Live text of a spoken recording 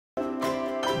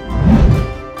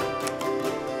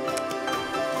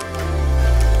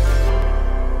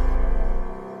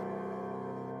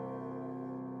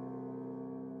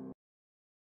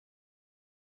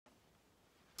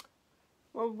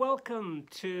Well, welcome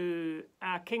to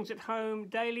our Kings at Home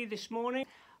Daily this morning.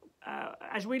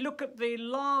 As we look at the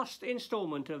last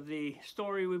instalment of the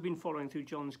story we've been following through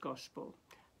John's Gospel.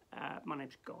 My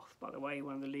name's Goff, by the way,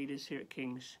 one of the leaders here at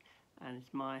Kings, and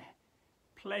it's my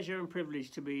pleasure and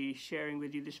privilege to be sharing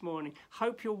with you this morning.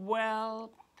 Hope you're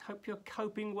well, hope you're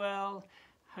coping well,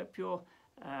 hope you're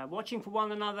watching for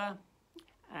one another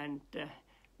and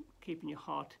keeping your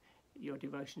heart, your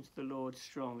devotion to the Lord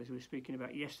strong, as we were speaking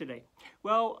about yesterday.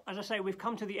 Well, as I say, we've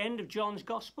come to the end of John's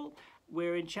Gospel.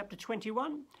 We're in chapter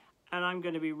 21, and I'm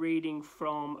going to be reading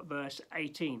from verse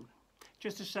 18.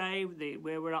 Just to say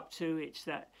where we're up to, it's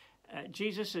that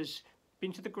Jesus has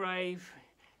been to the grave,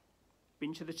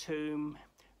 been to the tomb,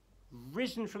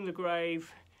 risen from the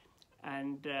grave,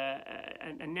 and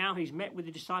now he's met with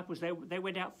the disciples. They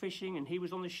went out fishing, and he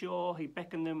was on the shore. He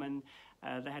beckoned them, and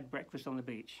they had breakfast on the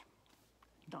beach.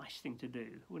 Nice thing to do,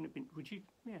 wouldn't it be? Would you?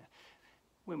 Yeah,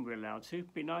 when we're allowed to,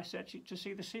 it'd be nice actually to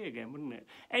see the sea again, wouldn't it?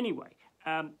 Anyway,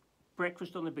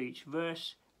 breakfast on the beach,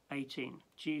 verse 18.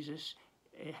 Jesus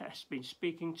has been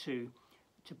speaking to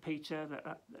Peter.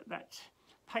 That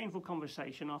painful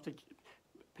conversation after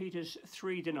Peter's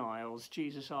 3 denials.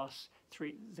 Jesus asks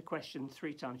the question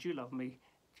 3 times: "Do you love me?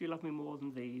 Do you love me more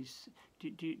than these?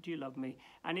 Do you love me?"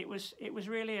 And it was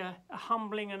really a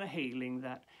humbling and a healing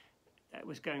that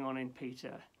was going on in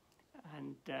Peter,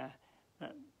 and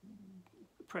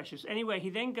precious. Anyway, he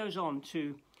then goes on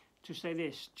to say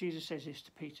this. Jesus says this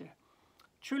to Peter: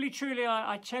 "Truly, truly,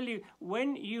 I tell you,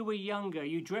 when you were younger,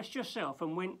 you dressed yourself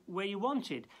and went where you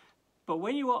wanted. But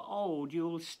when you are old, you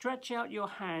will stretch out your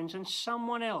hands, and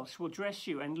someone else will dress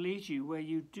you and lead you where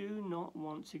you do not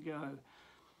want to go."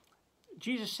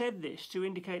 Jesus said this to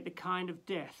indicate the kind of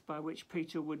death by which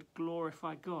Peter would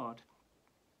glorify God.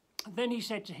 Then he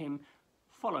said to him,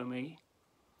 "Follow me."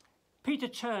 Peter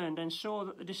turned and saw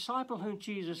that the disciple whom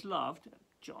Jesus loved,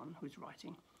 John, who's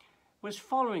writing, was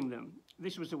following them.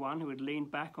 This was the one who had leaned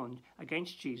back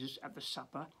against Jesus at the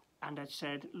supper and had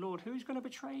said, "Lord, who's going to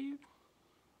betray you?"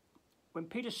 When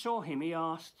Peter saw him, he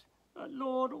asked,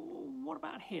 "Lord, what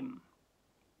about him?"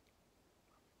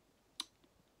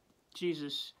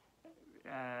 Jesus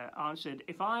answered,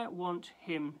 "If I want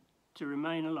him to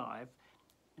remain alive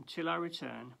until I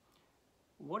return,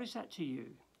 what is that to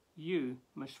you? You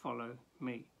must follow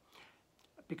me."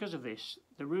 Because of this,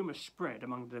 the rumour spread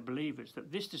among the believers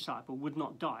that this disciple would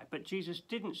not die. But Jesus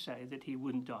didn't say that he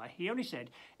wouldn't die. He only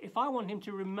said, "If I want him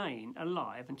to remain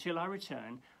alive until I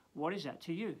return, what is that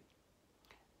to you?"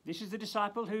 This is the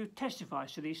disciple who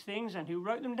testifies to these things and who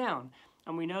wrote them down,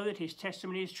 and we know that his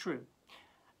testimony is true.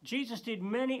 Jesus did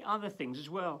many other things as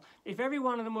well. If every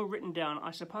one of them were written down,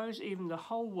 I suppose even the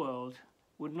whole world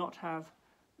would not have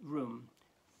room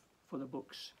for the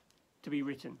books to be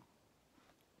written.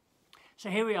 So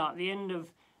here we are at the end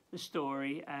of the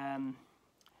story. A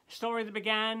story that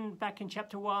began back in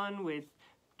chapter 1 with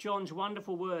John's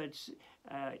wonderful words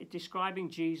describing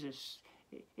Jesus.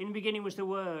 In the beginning was the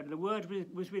Word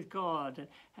was with God.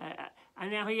 And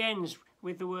now he ends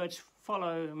with the words,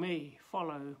 "Follow me,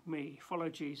 follow me, follow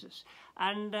Jesus."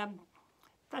 And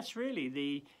that's really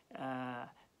the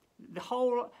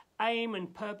whole aim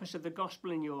and purpose of the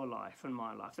gospel in your life and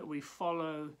my life, that we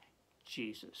follow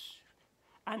Jesus.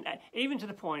 And even to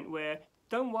the point where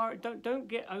don't worry, don't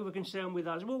get over concerned with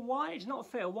others. Well, why? It's not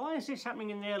fair. Why is this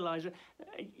happening in their lives?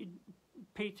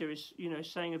 Peter is,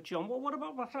 saying of John, "Well, what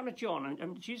about what's happened to John?"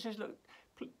 And Jesus says,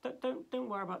 "Look, don't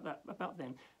worry about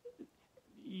them.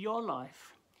 Your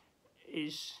life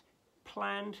is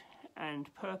planned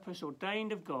and purpose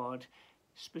ordained of God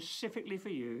specifically for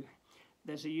you.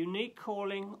 There's a unique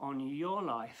calling on your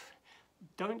life.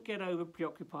 Don't get over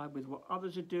preoccupied with what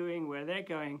others are doing, where they're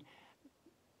going.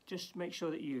 Just make sure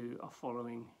that you are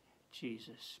following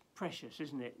Jesus." Precious,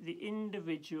 isn't it? The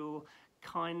individual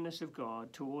kindness of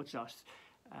God towards us.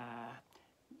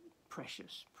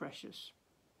 Precious, precious.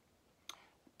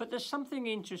 But there's something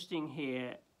interesting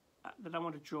here that I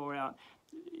want to draw out.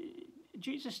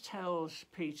 Jesus tells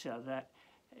Peter that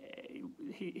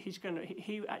he's going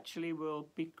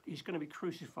to be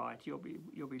crucified. You'll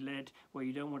be led where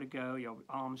you don't want to go. Your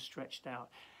arms stretched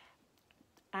out.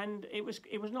 And it was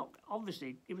not going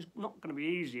to be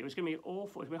easy. It was going to be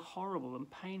awful. It was going to be horrible and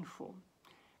painful.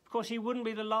 Of course, he wouldn't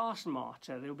be the last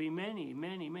martyr. There'll be many,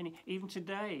 many, many. Even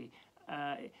today,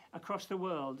 across the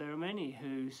world, there are many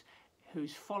whose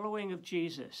following of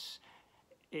Jesus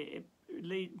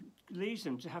leads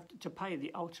them to have to pay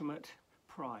the ultimate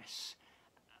price.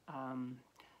 And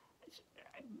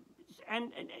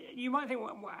you might think,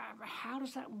 well, how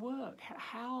does that work?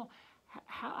 How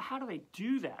do they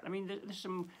do that? I mean,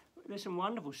 there's some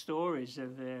wonderful stories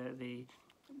of the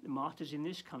martyrs in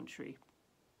this country.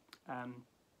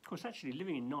 of course, actually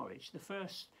living in Norwich, the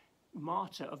first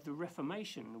martyr of the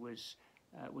Reformation was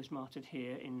martyred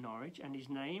here in Norwich, and his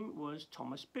name was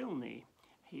Thomas Bilney.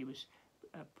 He was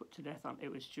put to death. It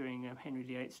was during Henry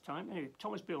VIII's time. Anyway,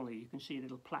 Thomas Bilney, you can see a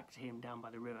little plaque to him down by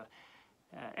the river.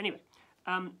 Anyway,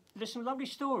 there's some lovely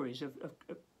stories of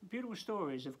beautiful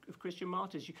stories of Christian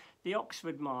martyrs. The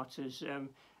Oxford martyrs,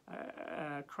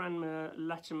 Cranmer,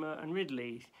 Latimer, and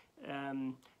Ridley,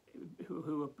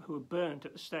 who were burnt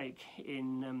at the stake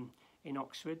in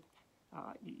Oxford.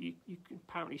 You can,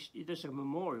 apparently there's a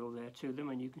memorial there to them,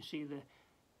 and you can see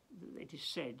it is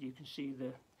said you can see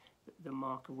the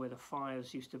mark of where the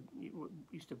fires used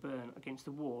to burn against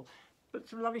the wall. But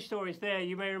some lovely stories there.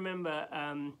 You may remember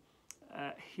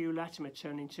Hugh Latimer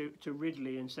turning to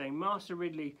Ridley and saying, "Master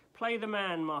Ridley, play the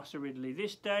man, Master Ridley.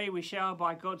 This day we shall,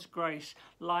 by God's grace,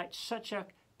 light such a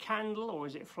candle, or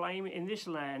is it flame, in this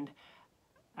land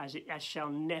as shall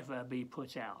never be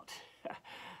put out."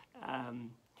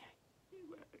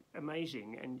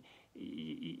 Amazing. And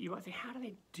you might think, how do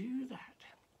they do that?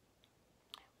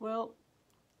 Well,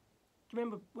 do you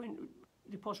remember when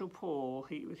the Apostle Paul,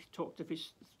 he talked of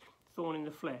his thorn in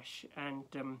the flesh, and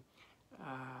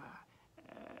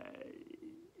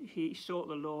he sought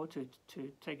the Lord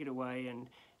to take it away,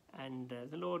 and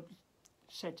the Lord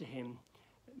said to him,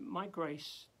 "My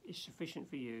grace is sufficient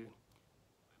for you.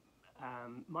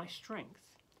 My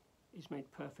strength is made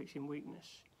perfect in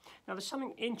weakness." Now, there's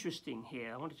something interesting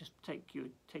here I want to just take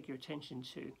your attention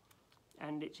to,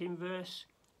 and it's in verse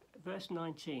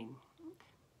 19.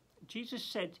 Jesus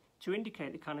said, to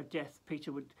indicate the kind of death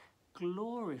Peter would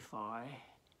glorify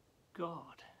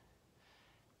God.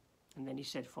 And then he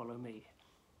said, "Follow me."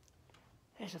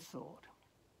 There's a thought.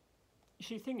 You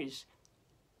see, the thing is,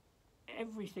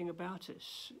 everything about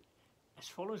us as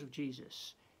followers of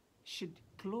Jesus should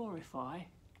glorify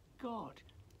God,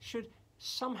 should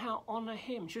somehow honour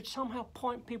him, should somehow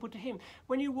point people to him.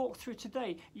 When you walk through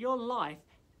today, your life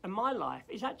and my life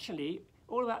is actually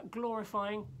all about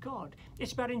glorifying God.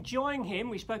 It's about enjoying him.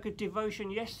 We spoke of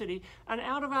devotion yesterday, and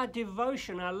out of our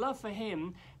devotion, our love for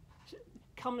him,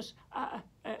 comes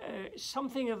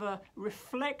something of a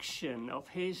reflection of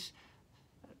his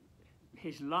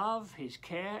love, his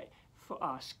care for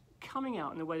us, coming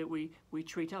out in the way that we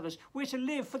treat others. We're to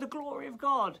live for the glory of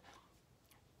God.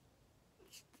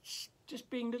 It's just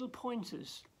being little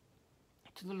pointers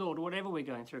to the Lord, whatever we're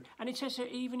going through. And it says that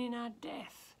even in our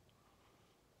death,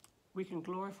 we can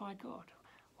glorify God.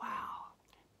 Wow,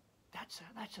 that's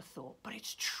a thought, but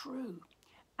it's true.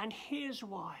 And here's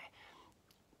why.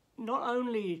 Not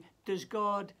only does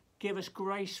God give us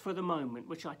grace for the moment,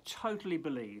 which I totally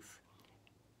believe,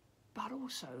 but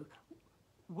also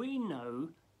we know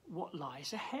what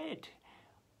lies ahead.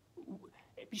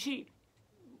 You see,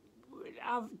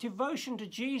 our devotion to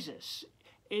Jesus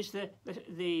is the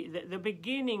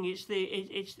beginning. It's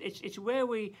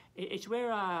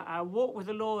where our walk with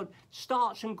the Lord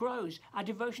starts and grows. Our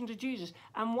devotion to Jesus,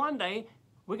 and one day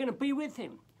we're going to be with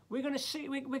him. We're going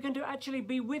to actually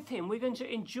be with him. We're going to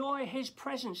enjoy his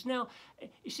presence. Now,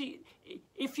 you see,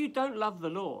 if you don't love the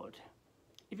Lord,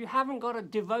 if you haven't got a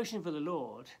devotion for the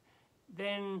Lord,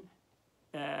 then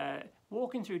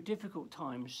walking through difficult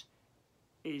times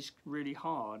is really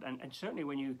hard, and certainly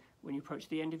when you approach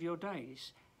the end of your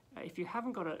days, if you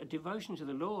haven't got a devotion to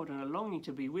the Lord and a longing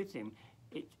to be with him,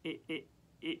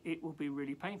 it will be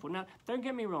really painful. Now, don't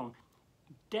get me wrong,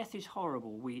 death is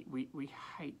horrible. We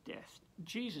hate death.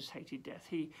 Jesus hated death.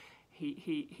 He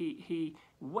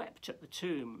wept at the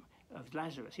tomb of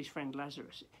Lazarus, his friend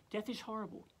Lazarus. Death is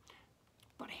horrible.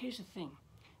 But here's the thing: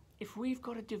 if we've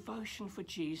got a devotion for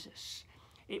Jesus,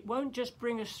 it won't just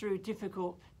bring us through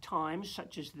difficult times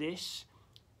such as this,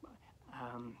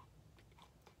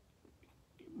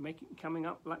 coming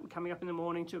up in the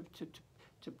morning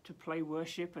to play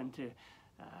worship and to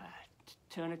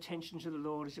turn attention to the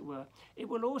Lord, as it were. It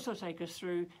will also take us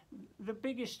through the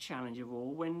biggest challenge of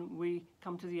all when we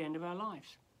come to the end of our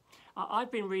lives.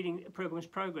 I've been reading Pilgrim's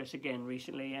Progress again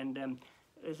recently, and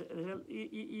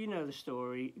you know the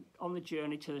story, on the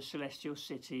journey to the Celestial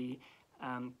City.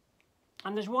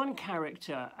 And there's one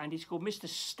character, and he's called Mr.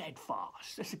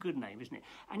 Steadfast. That's a good name, isn't it?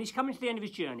 And he's coming to the end of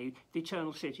his journey, the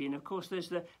Eternal City, and of course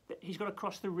there's he's got to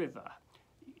cross the river,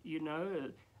 you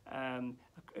know,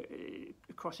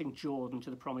 crossing Jordan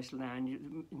to the Promised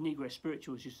Land. Negro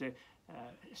spirituals used to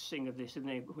sing of this, and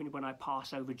when I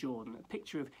pass over Jordan, a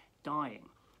picture of dying,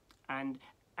 and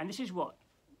this is what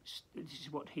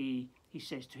he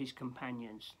says to his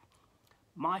companions: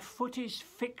 "My foot is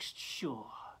fixed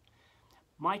sure.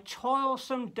 My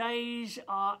toilsome days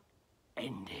are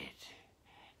ended."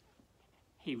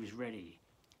 He was ready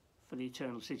for the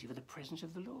Eternal City, for the presence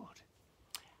of the Lord.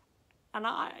 And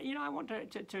I want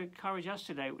to encourage us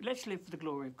today. Let's live for the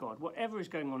glory of God. Whatever is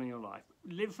going on in your life,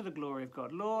 live for the glory of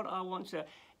God. Lord, I want to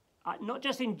not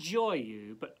just enjoy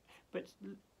you, but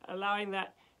allowing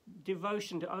that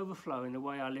devotion to overflow in the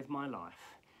way I live my life,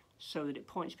 so that it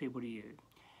points people to you,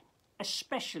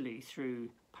 especially through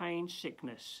pain,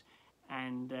 sickness,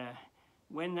 and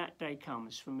when that day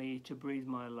comes for me to breathe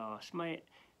my last, may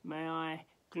I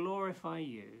glorify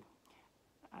you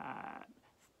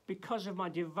because of my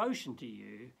devotion to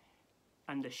you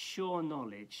and the sure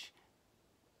knowledge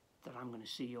that I'm going to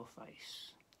see your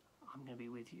face. I'm going to be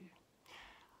with you.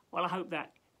 Well, I hope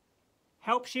that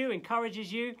helps you,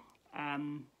 encourages you.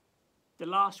 The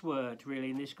last word really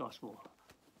in this gospel,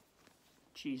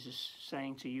 Jesus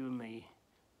saying to you and me,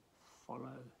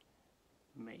 follow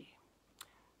me.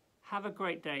 Have a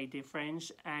great day, dear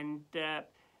friends, and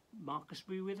Marcus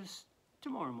will be with us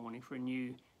tomorrow morning for a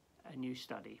new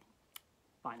study.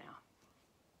 Bye now.